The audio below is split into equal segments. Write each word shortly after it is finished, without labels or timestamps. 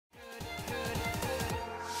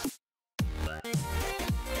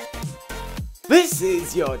This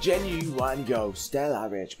is your genuine ghost,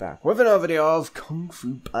 LRH, back with another video of Kung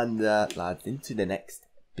Fu Panda, lads, into the next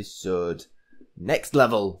episode. Next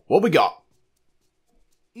level, what we got?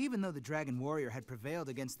 Even though the Dragon Warrior had prevailed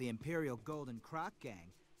against the Imperial Golden Croc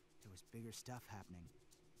Gang, there was bigger stuff happening.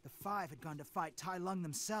 The five had gone to fight Tai Lung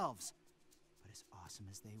themselves. But as awesome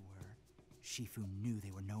as they were, Shifu knew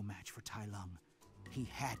they were no match for Tai Lung. He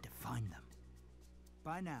had to find them.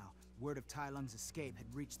 By now, word of Tai Lung's escape had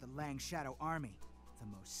reached the Lang Shadow Army, the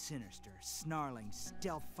most sinister, snarling,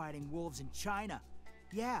 stealth-fighting wolves in China.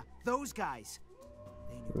 Yeah, those guys.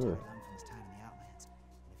 They knew Tai Lung from his time in the Outlands,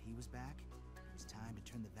 and if he was back, it was time to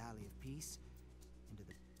turn the Valley of Peace into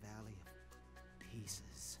the Valley of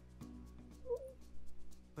Pieces.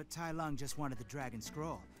 But Tai Lung just wanted the Dragon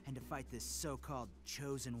Scroll, and to fight this so-called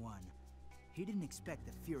Chosen One. He didn't expect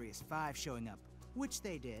the Furious Five showing up, which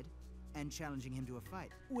they did, and challenging him to a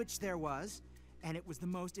fight, which there was, and it was the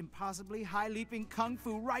most impossibly high-leaping kung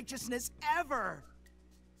fu righteousness ever!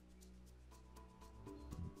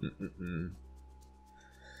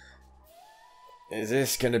 Is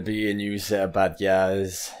this gonna be a new set of bad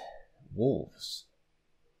guys? Wolves.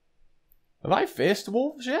 Have I faced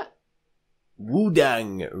wolves yet?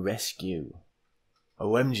 Wudang Rescue.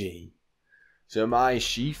 OMG. So am I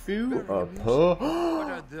Shifu or Po? What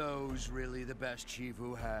are those really the best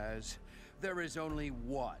Shifu has? There is only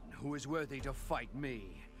one who is worthy to fight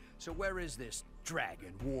me. So where is this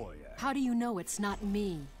Dragon Warrior? How do you know it's not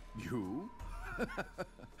me? You?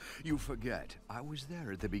 You forget, I was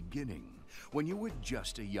there at the beginning, when you were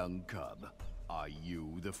just a young cub. Are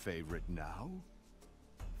you the favorite now?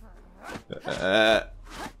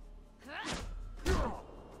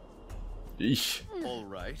 Eesh. All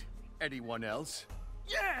right. Anyone else?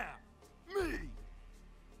 Yeah! Me!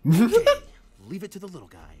 Okay, leave it to the little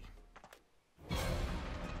guy.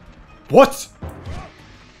 What?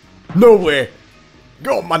 No way!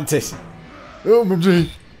 Go on, Mantis! Oh my god!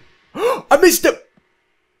 I missed him!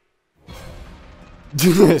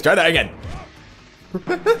 Let's try that again.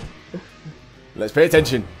 Let's pay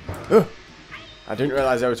attention. I didn't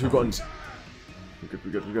realise there were two buttons. We're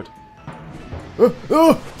good.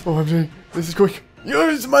 Oh, I'm this is quick.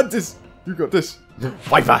 Use Mantis! You got this.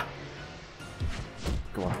 Viper!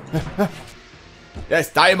 Go on.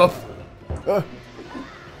 Yes, tie him up!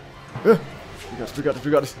 We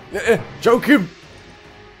got this. Yeah, choke him!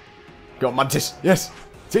 Go on, Mantis. Yes!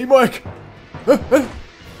 Teamwork!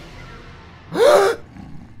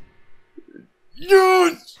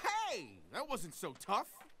 Yes! Hey! That wasn't so tough.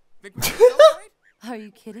 Think we can celebrate? Are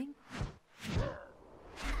you kidding?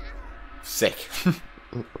 Sick.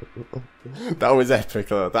 That was epic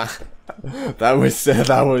though. That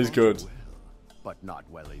was good. But not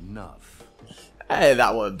well enough. Hey,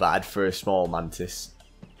 that wasn't bad for a small mantis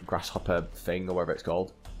grasshopper thing or whatever it's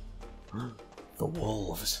called. The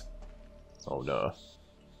wolves. Oh no.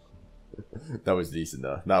 That was decent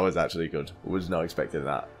though. That was actually good. Was not expecting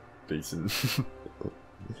that. Decent.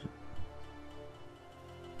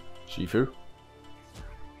 Shifu?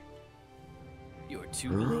 You're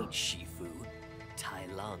too late, Shifu. Tai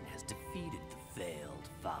Lung has defeated the failed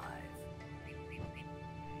five.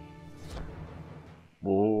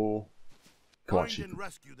 Whoa. Come on, Find and Shifu.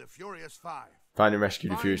 rescue the Furious Five. Find and rescue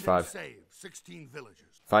the Furious Find and 5. save 16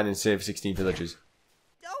 villagers. Find and save 16 villagers.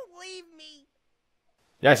 Don't leave me.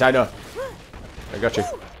 Yes, I know. I got you.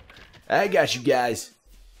 I got you guys.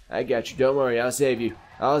 I got you. Don't worry. I'll save you.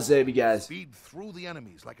 I'll save you guys. Speed through the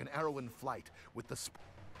enemies like an arrow in flight with the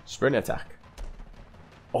Sprint attack.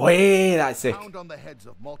 Oh, hey, that's sick. pound on the heads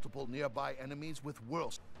of multiple nearby enemies with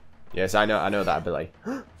whirls. Yes, I know that ability.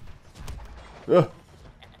 Oh,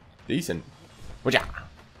 decent. Whatcha?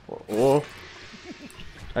 Oh.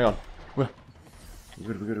 Hang on. We're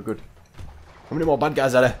good. How many more bad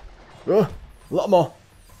guys are there? Oh, a lot more.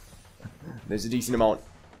 There's a decent amount.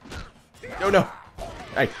 Oh no.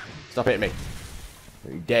 Hey, stop hitting me.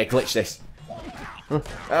 Don't you dare glitch this. Oh,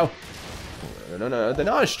 ow. No, they're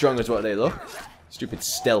not as strong as what they look. Stupid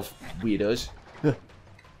stealth weirdos.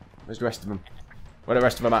 Where's the rest of them? Where are the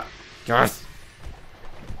rest of them at? Yes.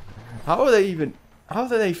 How are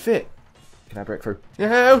do they fit? Can I break through?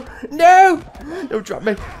 No! Don't drop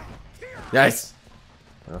me. Nice.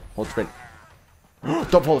 Hold sprint.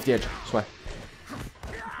 Don't fall off the edge. I swear.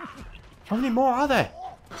 How many more are there?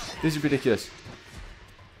 This is ridiculous.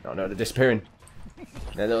 No, they're disappearing.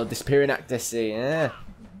 They're little disappearing actors. Yeah.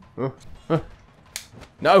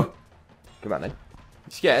 No! Come on then.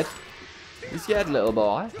 You scared? You scared, little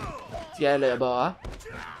boy? Scared, little boy?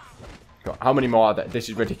 God, how many more are there? This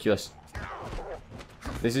is ridiculous.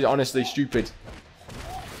 This is honestly stupid.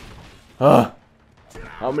 How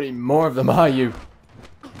many more of them are you?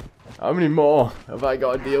 How many more have I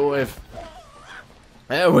got to deal with?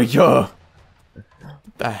 There we go.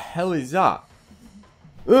 What the hell is that?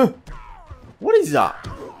 What is that?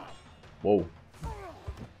 Whoa.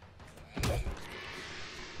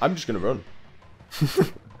 I'm just gonna run.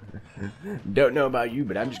 Don't know about you,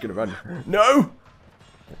 but I'm just gonna run. No!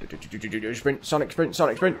 Sprint, Sonic sprint,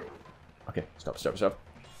 Sonic sprint. Okay, stop, stop, stop.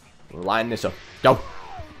 Line this up. Go!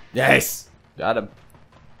 Yes! Got him.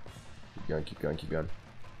 Keep going, keep going, keep going.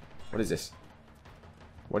 What is this?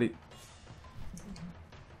 What is...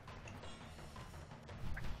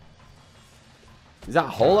 Is that a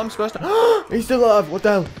hole I'm supposed to... He's still alive! What the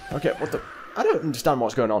hell? Okay, what the... I don't understand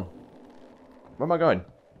what's going on. Where am I going?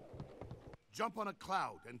 Jump on a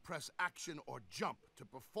cloud and press action or jump to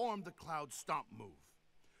perform the cloud stomp move.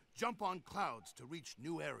 Jump on clouds to reach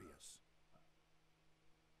new areas.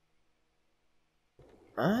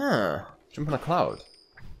 Ah, jump on a cloud.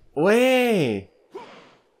 Way!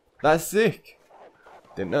 That's sick.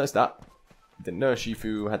 Didn't notice that. Didn't know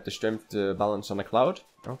Shifu had the strength to balance on a cloud.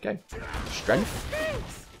 Okay. Strength?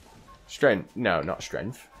 Strength? No, not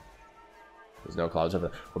strength. There's no clouds over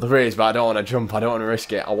there. Well, there is, but I don't want to jump. I don't want to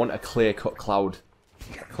risk it. I want a clear-cut cloud.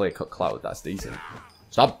 A clear-cut cloud. That's decent.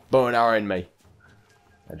 Stop bow and arrowing me.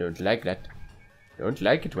 I don't like that. Don't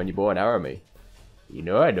like it when you bow and arrow me. You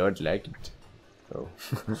know I don't like it. Oh.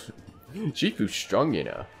 Shifu's strong, you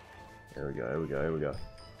know. Here we go, here we go, here we go.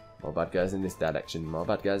 More bad guys in this direction. More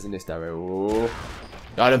bad guys in this direction. Oh.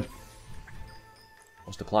 Got him.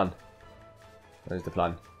 What's the plan? Where's the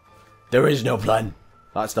plan? There is no plan.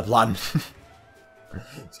 That's the plan.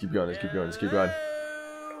 Let's keep going, let's keep going, let's keep going.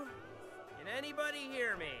 Can anybody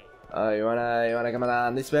hear me? You wanna come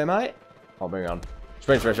on this way, mate? I'll bring it on.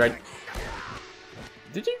 Sprint, sprint, sprint.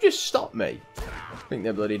 Did you just stop me? I think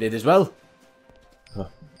they bloody did as well. Huh.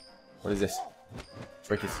 What is this?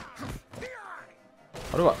 Break this.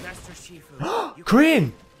 How do I? Master Shifu.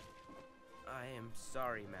 Crane! I am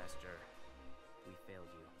sorry, Master. We failed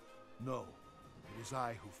you. No, it is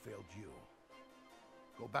I who failed you.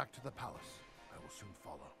 Go back to the palace. I will soon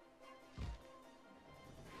follow.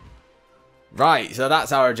 Right, so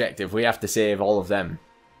that's our objective. We have to save all of them.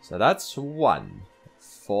 So that's 1.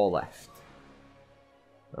 4 left.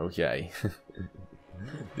 Okay.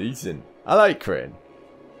 Decent. I like Crane.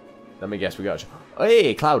 Let me guess, we got... Oh,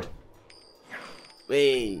 hey, Cloud.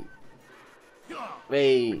 Wait.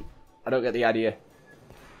 Wait. I don't get the idea.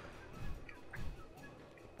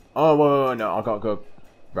 Oh, whoa, no, I've got to go...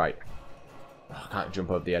 Right. I can't jump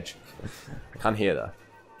over the edge. I can't hear that.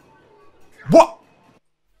 What?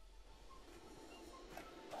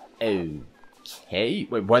 Okay.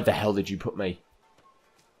 Wait, where the hell did you put me?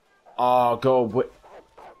 Oh, go. Who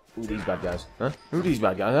are these bad guys? Huh? Who are these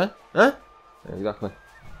bad guys, huh? Huh? Yeah, exactly.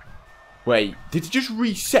 Wait, did it just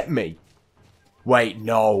reset me? Wait,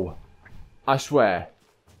 no. I swear.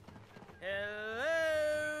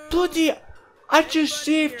 Hello? Bloody... I just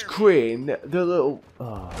saved Crane, the little...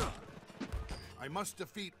 Oh. I must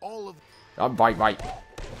defeat all of... Right.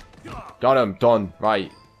 Got him, done,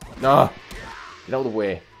 right. No. Get out of the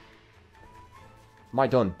way. Am I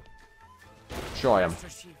done? Sure I am.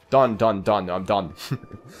 Done, I'm done.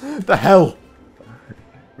 The hell?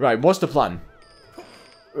 Right, what's the plan?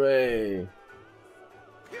 Way.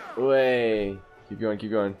 Keep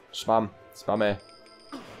going. Spam here.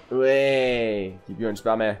 Way. Keep going,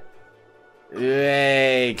 spam here.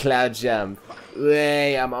 Way, cloud jump.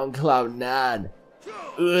 Way, I'm on cloud 9.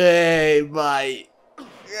 Way, mate.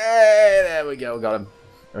 Yay, there we go, got him.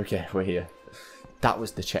 Okay, we're here. That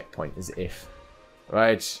was the checkpoint, as if.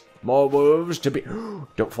 Right, more moves to be...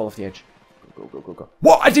 Don't fall off the edge. Go.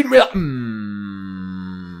 What? I didn't realize...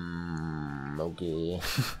 Okay.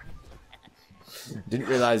 Didn't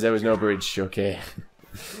realize there was no bridge, okay.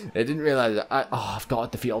 I didn't realize that. I've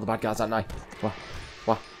got to defeat all the bad guys, haven't I?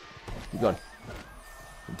 What? Keep going.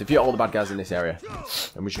 Defeat all the bad guys in this area.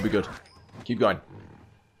 And we should be good. Keep going.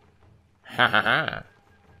 Ha ha ha.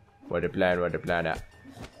 What a plan at?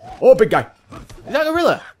 Oh, big guy. Is that a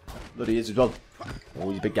gorilla? Bloody is as well. Oh,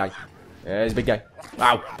 he's a big guy. Yeah, he's a big guy.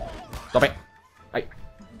 Wow. Stop it. Hey.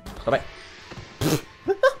 Stop it.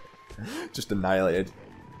 Just annihilated.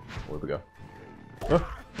 Where we go? Oh,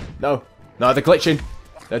 no, they're glitching.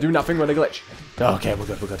 They're doing that thing when they glitch. Okay, we're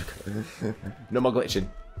good. No more glitching.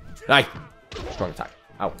 Hey. Strong attack.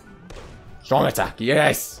 Ow. Strong attack.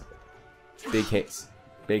 Yes. Big hits.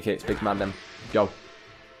 Big man them. Go.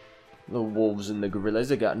 The wolves and the gorillas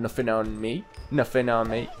have got nothing on me.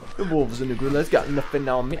 The wolves and the gorillas got nothing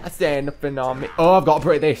on me. I say nothing on me. Oh, I've got to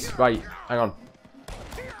break this. Right. Hang on.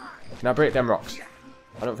 Can I break them rocks?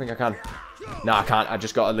 I don't think I can. No, I can't. I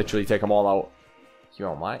just got to literally take them all out. You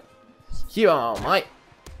all right?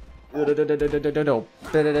 Ow.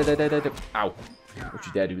 Don't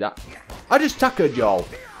you dare do that. I just tackled y'all.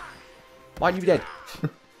 Why are you dead?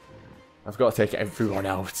 I've got to take everyone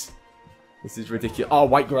out. This is ridiculous. Oh,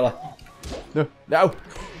 white gorilla. No. No.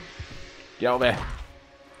 Get out of there.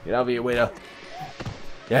 Get out of here, winner.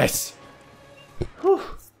 Yes. Whew.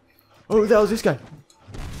 Oh, who the hell is this guy?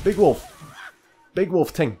 Big wolf. Big wolf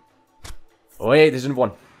thing. Oh, wait, there's another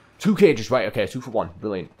one. 2 cages, right? Okay, 2 for 1.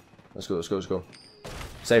 Brilliant. Let's go, let's go, let's go.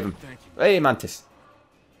 Save him. Hey, Mantis.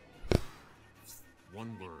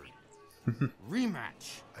 One word.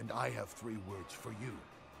 Rematch. And I have 3 words for you.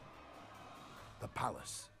 The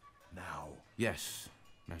palace. Now. Yes,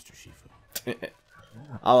 Master Shifu.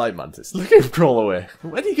 I like Mantis. Look at him crawl away.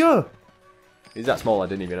 Where'd he go? He's that small, I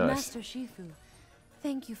didn't even notice. Master Shifu,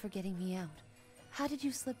 thank you for getting me out. How did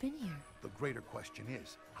you slip in here? The greater question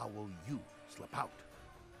is, how will you slip out?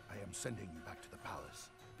 I am sending you back to the palace.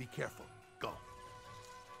 Be careful. Go.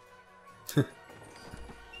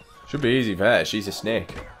 Should be easy for her. She's a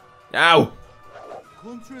snake. Ow!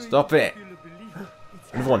 Stop it!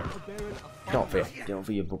 Another one. Get off here. Get off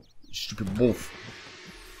here, you stupid wolf.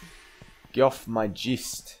 Get off my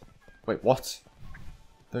gist. Wait, what?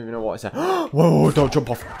 Don't even know what I said. Whoa, don't jump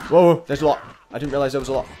off. Whoa, there's a lot. I didn't realise there was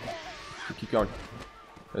a lot. Keep going.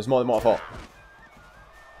 There's more than what I thought.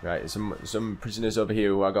 Right, there's some prisoners over here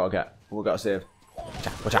who I gotta get. Who I gotta save.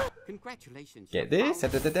 Watch out. Congratulations. Get this.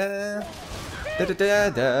 Jump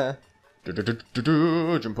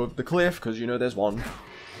over the cliff, because you know there's one.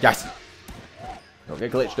 Yes. Don't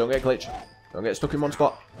get glitched. Don't get glitched. Don't get stuck in one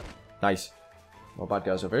spot. Nice. More bad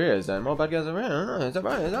guys over here. Is there more bad guys over here? Is that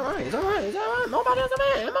right? Is that right? Is that right? Is that right? More bad guys over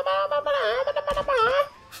here.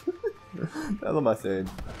 What the hell am I saying?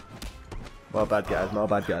 More bad guys. More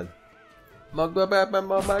bad guys. More bad guys.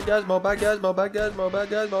 More bad guys. More bad guys. More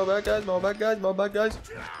bad guys. More bad guys. More bad guys. More bad guys. More bad guys.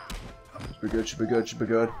 Should be good. Should be good. Should be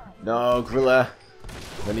good. No, gorilla.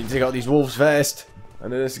 I need to take out these wolves first. I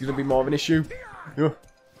know this is going to be more of an issue.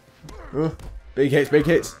 Big hits. Big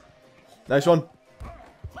hits. Nice one.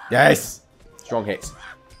 Yes. Strong hits.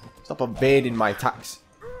 Stop evading my attacks.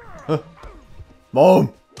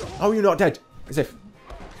 Mom! How are you not dead? As if.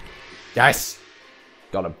 Yes!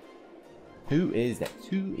 Got him. Who is next?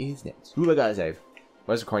 Who is next? Who have I got to save?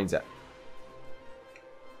 Where's the coins at?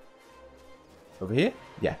 Over here?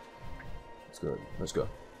 Yeah. Let's go. Let's go.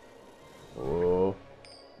 Oh.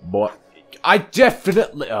 Boy. I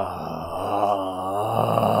definitely.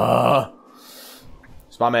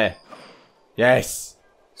 Spam here. Yes.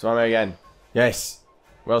 Spam here again. Yes.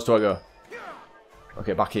 Where else do I go?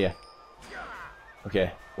 Okay, back here.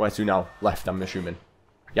 Okay, where to now? Left, I'm assuming.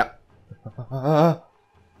 Yep.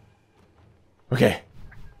 Okay.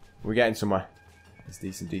 We're getting somewhere. It's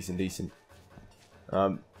decent, decent, decent.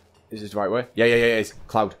 Is this the right way? Yeah, it is.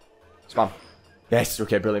 Cloud. Spam. Yes,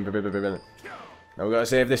 okay, brilliant, brilliant, brilliant. Now we've got to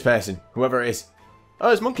save this person. Whoever it is.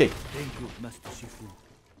 Oh, it's Monkey. Thank you, Master Shifu.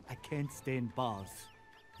 I can't stand bars.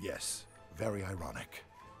 Yes, very ironic.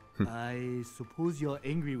 I suppose you're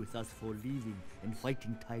angry with us for leaving and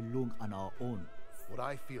fighting Tai Lung on our own. What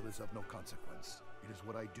I feel is of no consequence. It is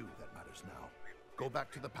what I do that matters now. Go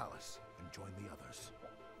back to the palace and join the others.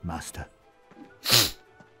 Master.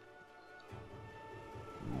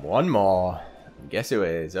 One more. Guess who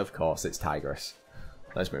it is? Of course, it's Tigress.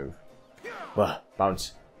 Let's move. Well,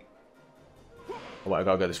 bounce. Oh, wait, I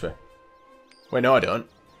gotta go this way. Wait, no, I don't.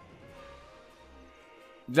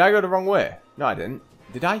 Did I go the wrong way? No, I didn't.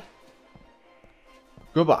 Did I?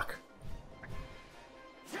 Go back.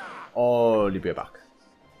 Oh, leave it back.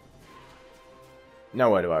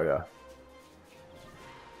 Now where do I go?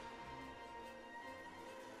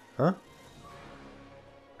 Huh?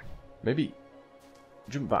 Maybe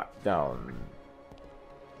jump back down.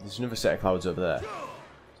 There's another set of clouds over there.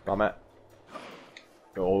 Spam it.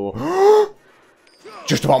 Oh.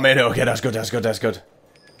 Just about made it. Okay, that's good, that's good, that's good.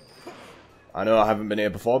 I know I haven't been here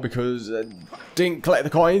before because I didn't collect the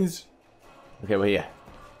coins. Okay, we're here.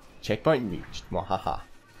 Checkpoint reached. Mwahaha.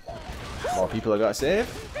 More people I gotta save.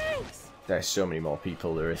 There's so many more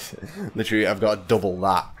people there is. Literally, I've got double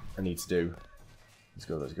that I need to do. Let's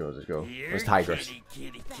go, let's go, let's go. Where's Tigress?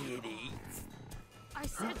 Kitty.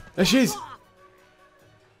 There she is!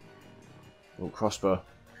 Oh, crossbow.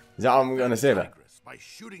 Is that how I'm gonna save her? By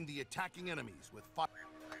shooting the attacking enemies with fire.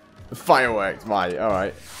 Fireworks, right,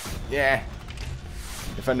 alright. Yeah.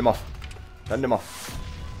 Defend them off. Fend them off.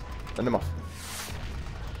 Fend them off.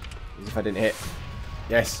 As if I didn't hit.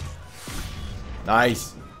 Yes.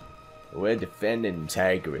 Nice. We're defending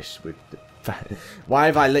Tigress with the... Why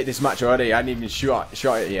have I lit this match already? I didn't even shot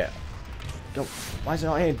it yet. Go. Why is it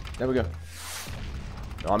not in? There we go.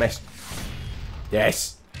 No, I missed.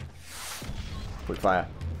 Yes. Quick fire.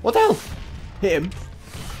 What the hell? Hit him.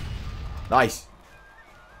 Nice.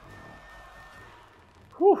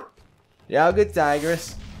 Whew. Yeah, good,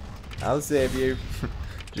 Tigress. I'll save you.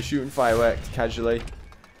 Just shooting fireworks casually.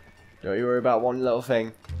 Don't you worry about one little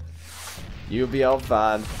thing. You'll be all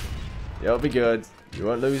fine. You'll be good. You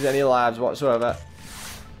won't lose any lives whatsoever.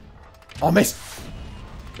 Oh, miss!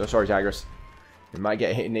 So sorry, Tigress. You might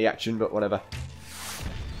get hit in the action, but whatever.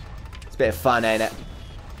 It's a bit of fun, ain't it?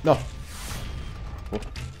 No. Oh.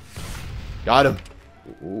 Got him.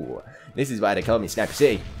 Ooh. This is why they call me Sniper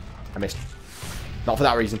City. I missed. Not for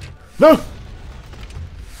that reason. No!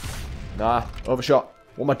 Nah, overshot.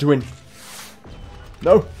 What am I doing?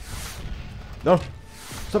 No. No.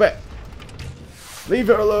 Stop it. Leave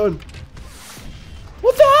it alone.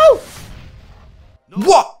 What the hell? No,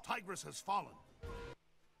 what? Tigress has fallen.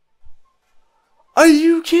 Are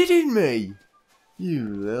you kidding me? You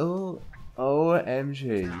little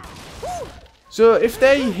OMG. So if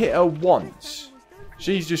they hit her once,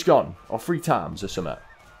 she's just gone. Or 3 times or something.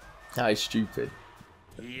 That is stupid.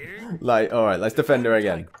 Like, alright, let's defend her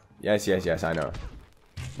again. Yes, yes, yes, I know.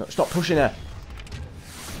 No, stop pushing her.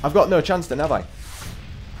 I've got no chance then, have I?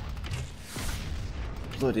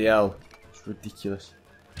 Bloody hell. It's ridiculous.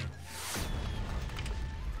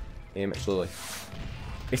 Aim it slowly.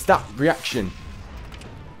 It's that reaction.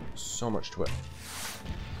 So much to it.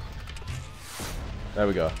 There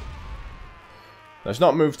we go. Let's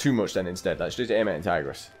not move too much then instead. Let's just aim it in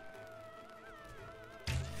Tigress.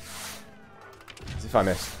 As if I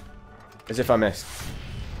missed. As if I missed.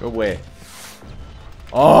 Go away.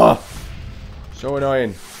 Oh! So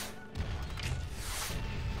annoying.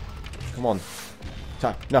 Come on.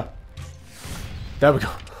 No. There we go.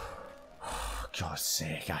 Oh, God's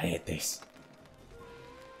sake, I hate this.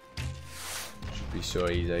 Should be so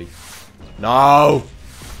easy. No!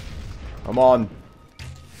 Come on.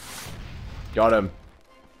 Got him.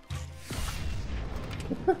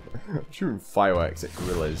 Shooting fireworks at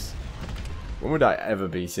gorillas. When would I ever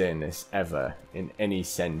be saying this, ever, in any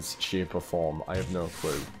sense, shape or form? I have no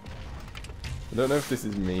clue. I don't know if this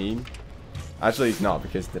is mean. Actually, it's not,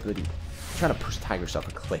 because they're bloody trying to push Tigress off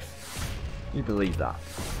a cliff. Can you believe that?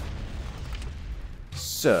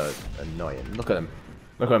 So annoying. Look at them.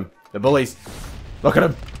 Look at them. They're bullies. Look at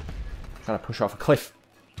them. Trying to push her off a cliff.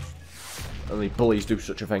 Only bullies do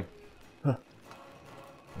such a thing. Huh.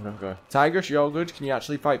 Okay. Tigress, you all good? Can you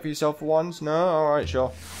actually fight for yourself for once? No? Alright,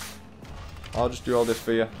 sure. I'll just do all this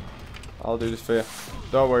for you. I'll do this for you.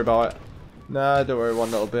 Don't worry about it. Nah, don't worry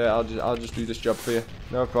one little bit. I'll just do this job for you.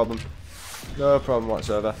 No problem. No problem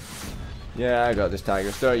whatsoever. Yeah, I got this,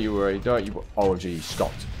 Tigress. Don't you worry. Don't you... Oh, gee,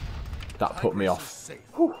 stopped. That put me off. Safe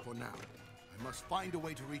for now. I must find a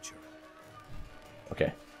way to reach her.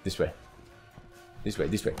 Okay, this way. This way,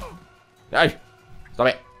 this way. Hey! Stop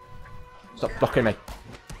it! Stop blocking me.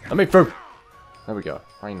 Let me through! There we go.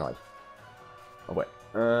 Finally. Oh, wait.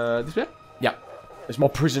 This way? Yeah. There's more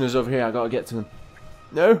prisoners over here. I gotta get to them.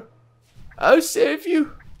 No! I'll save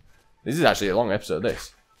you! This is actually a long episode,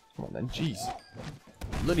 this. Come on then, jeez.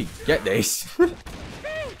 Bloody get this.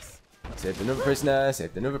 Saved another prisoner,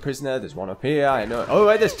 saved another prisoner. There's one up here, I know. Oh,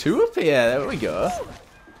 wait, there's 2 up here. There we go.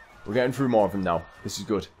 We're getting through more of them now. This is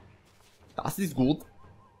good. That is good.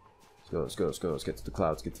 Let's go, let's go, let's go. Let's get to the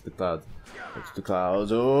clouds, get to the clouds. Get to the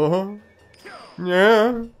clouds. Oh.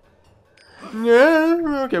 Yeah.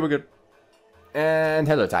 Yeah. Okay, we're good. And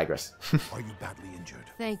hello, Tigress. Are you badly injured?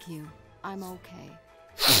 Thank you. I'm okay,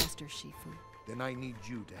 Master Shifu. Then I need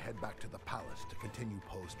you to head back to the palace to continue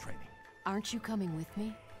pose training. Aren't you coming with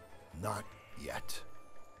me? Not yet.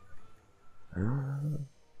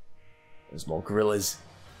 There's more gorillas.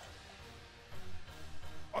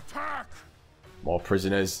 Attack! More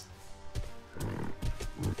prisoners.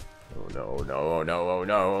 Oh no, no, oh no, oh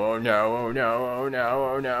no, oh no, oh no, oh no,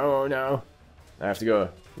 oh no, oh no. I have to go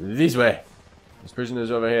this way. There's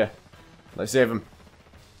prisoners over here. Let's save them.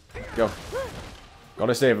 Go.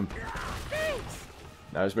 Gotta save them.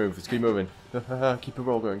 Now let's move. Let's keep moving. Keep a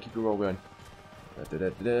roll going. Keep a roll going. Is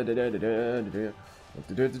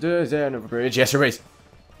there another bridge? Yes, there is.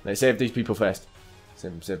 Let's save these people first.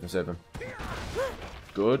 Save them, save them, save them.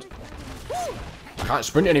 Good. I can't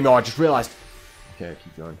sprint anymore, I just realised. Okay,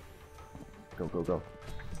 keep going. Go, go, go.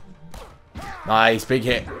 Nice, big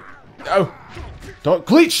hit. No! Don't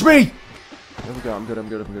glitch me! There we go, I'm good, I'm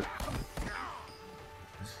good, I'm good.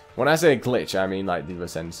 When I say glitch, I mean like the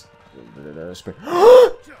sense.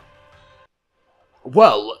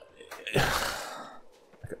 Well...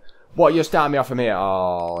 What, you're starting me off from here?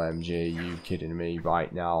 Oh, MG, you kidding me right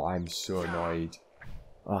now? I'm so annoyed.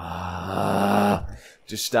 Ah,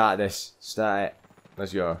 just start this. Start it.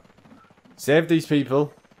 Let's go. Save these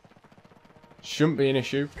people. Shouldn't be an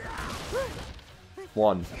issue.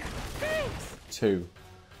 1, 2.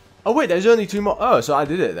 Oh wait, there's only 2 more. Oh, so I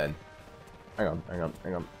did it then. Hang on.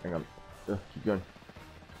 Keep going.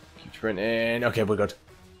 Keep sprinting. Okay, we're good.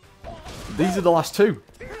 These are the last 2.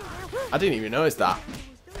 I didn't even notice that.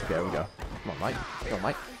 Okay, there we go. Come on, mate. Come on,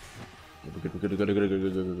 mate. We're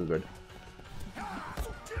good.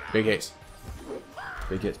 Big hits.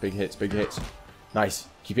 Big hits. Nice.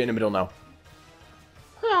 Keep it in the middle now.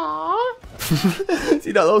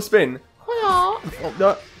 See that little spin? Oh,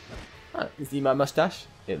 no. You see my mustache?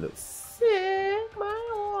 It looks sick.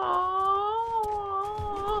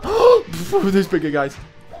 Those bigger guys.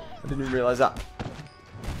 I didn't even realise that.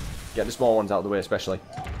 Get the small ones out of the way, especially.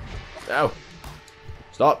 No.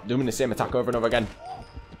 Stop doing the same attack over and over again.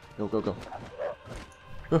 Go.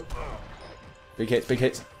 Big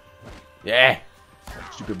hits. Yeah.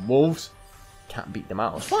 Stupid wolves. Can't beat them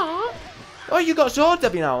out. Oh, you got sword,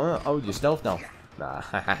 Debbie, now. Huh? Oh, you're stealth now. Nah,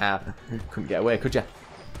 couldn't get away, could ya?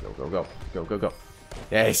 Go.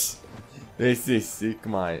 Yes. This is sick,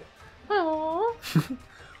 mate. I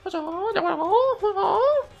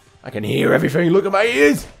can hear everything. Look at my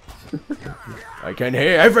ears. I can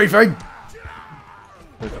hear everything.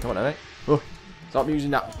 Come on, mate. Oh, stop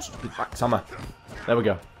using that stupid axe hammer. There we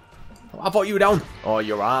go. Oh, I thought you were down. Oh,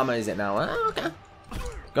 your armor is it now? Oh, okay.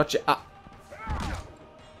 Gotcha.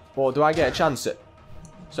 Or do I get a chance at...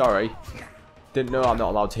 Sorry. Didn't know I'm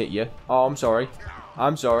not allowed to hit you. Oh, I'm sorry. Oh,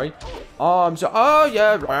 I'm sorry. Oh,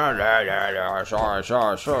 yeah. Sorry.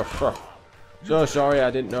 So sorry,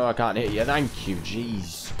 I didn't know I can't hit you. Thank you,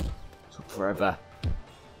 jeez. Took forever.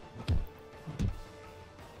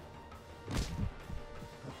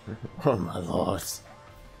 Oh, my lord.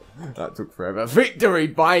 That took forever. Victory,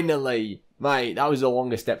 finally! Mate, that was the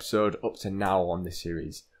longest episode up to now on this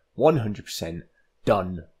series. 100%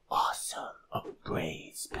 done. Awesome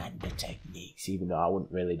upgrades, panda techniques, even though I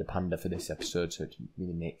wasn't really the panda for this episode, so it didn't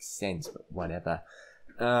really make sense, but whatever.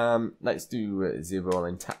 Let's do zero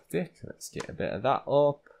in tactic. Let's get a bit of that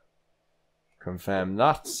up. Confirm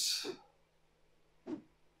that.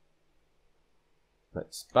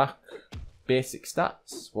 Let's back. Basic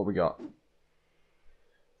stats. What we got?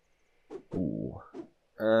 Ooh.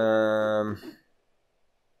 Let's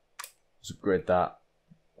upgrade that.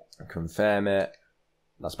 Confirm it.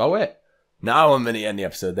 That's about it. Now I'm going to end the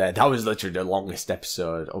episode there. That was literally the longest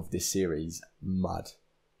episode of this series. Mad.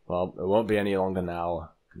 Well, it won't be any longer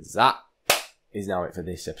now, because that is now it for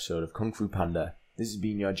this episode of Kung Fu Panda. This has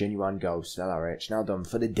been your Genuine Ghost, LRH. Now done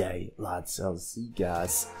for the day, lads. I'll see you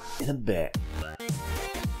guys in a bit.